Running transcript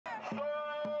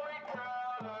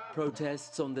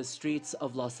Protests on the streets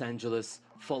of Los Angeles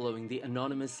following the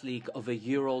anonymous leak of a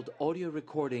year-old audio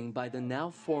recording by the now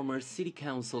former City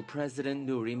Council President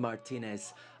Nury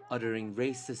Martinez, uttering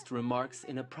racist remarks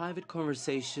in a private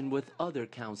conversation with other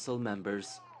council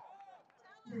members.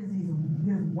 There's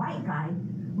this white guy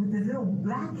with this little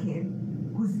black kid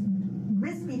who's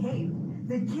misbehaved.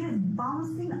 The kid is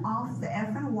bouncing off the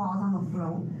effing walls on the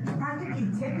floor, practically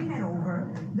tipping it over.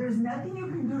 There's nothing you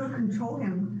can do to control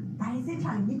him.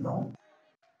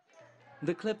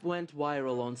 The clip went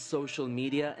viral on social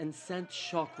media and sent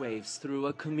shockwaves through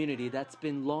a community that's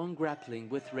been long grappling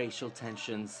with racial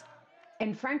tensions.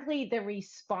 And frankly, the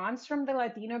response from the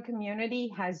Latino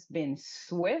community has been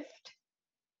swift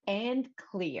and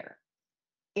clear.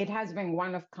 It has been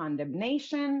one of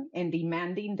condemnation and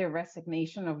demanding the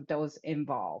resignation of those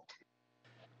involved.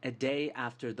 A day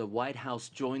after the White House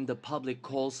joined the public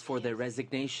calls for their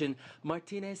resignation,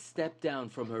 Martinez stepped down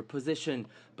from her position.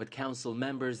 But council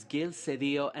members Gil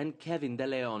Cedillo and Kevin De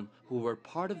Leon, who were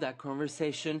part of that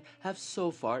conversation, have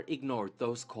so far ignored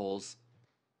those calls.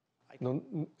 I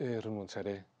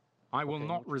will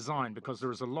not resign because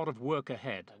there is a lot of work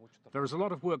ahead. There is a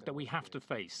lot of work that we have to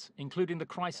face, including the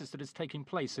crisis that is taking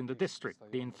place in the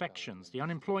district, the infections, the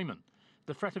unemployment,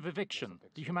 the threat of eviction,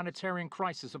 the humanitarian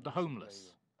crisis of the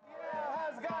homeless.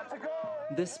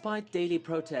 Despite daily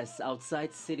protests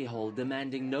outside City Hall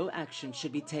demanding no action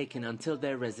should be taken until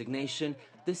their resignation,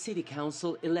 the City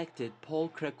Council elected Paul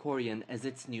Krekorian as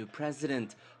its new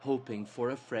president, hoping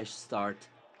for a fresh start.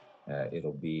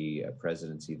 It'll be a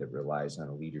presidency that relies on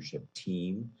a leadership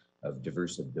team of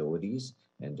diverse abilities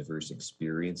and diverse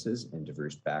experiences and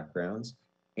diverse backgrounds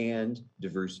and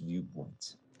diverse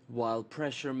viewpoints. While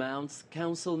pressure mounts,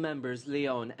 council members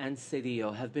Leon and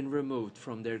Cedillo have been removed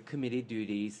from their committee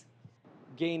duties.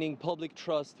 Gaining public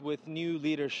trust with new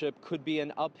leadership could be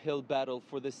an uphill battle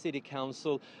for the City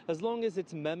Council as long as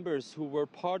its members who were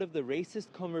part of the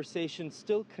racist conversation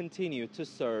still continue to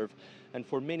serve. And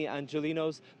for many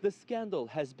Angelenos, the scandal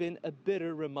has been a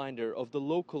bitter reminder of the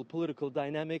local political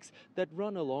dynamics that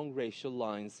run along racial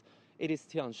lines. It is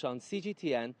Tianshan,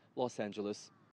 CGTN, Los Angeles.